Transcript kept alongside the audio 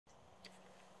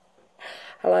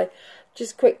Hello.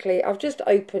 Just quickly, I've just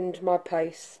opened my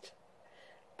post.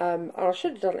 And I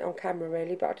should have done it on camera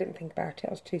really, but I didn't think about it.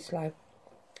 I was too slow.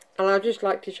 And I'd just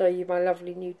like to show you my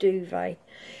lovely new duvet.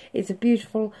 It's a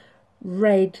beautiful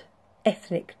red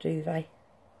ethnic duvet.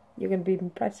 You're going to be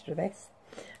impressed with this.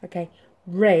 Okay,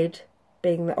 red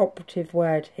being the operative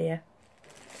word here.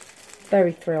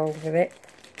 Very thrilled with it.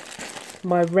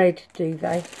 My red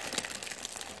duvet.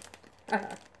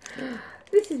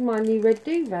 This is my new red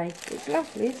duvet. It's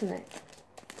lovely, isn't it?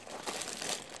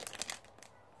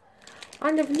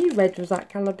 I never knew red was that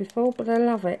colour before, but I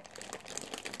love it.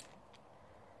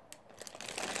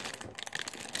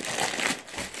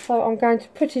 So I'm going to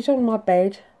put it on my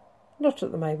bed. Not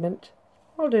at the moment.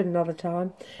 I'll do it another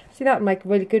time. See, that would make a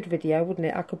really good video, wouldn't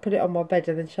it? I could put it on my bed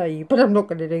and then show you, but I'm not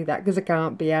going to do that because I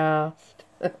can't be asked.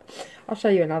 I'll show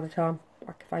you another time,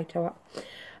 like a photo up.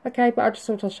 Okay, but I just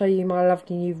thought I'll show you my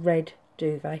lovely new red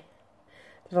duvet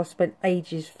that I spent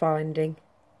ages finding.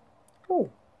 Oh.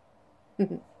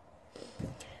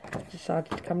 I've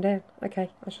decided to come down. Okay,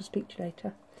 I shall speak to you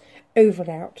later. Over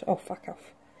and out. Oh, fuck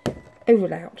off. Over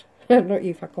and out. Not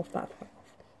you, fuck off, that fuck off.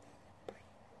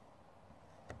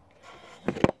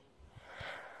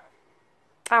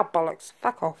 Bye. Oh, bollocks.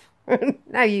 Fuck off.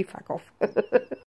 Now you fuck off.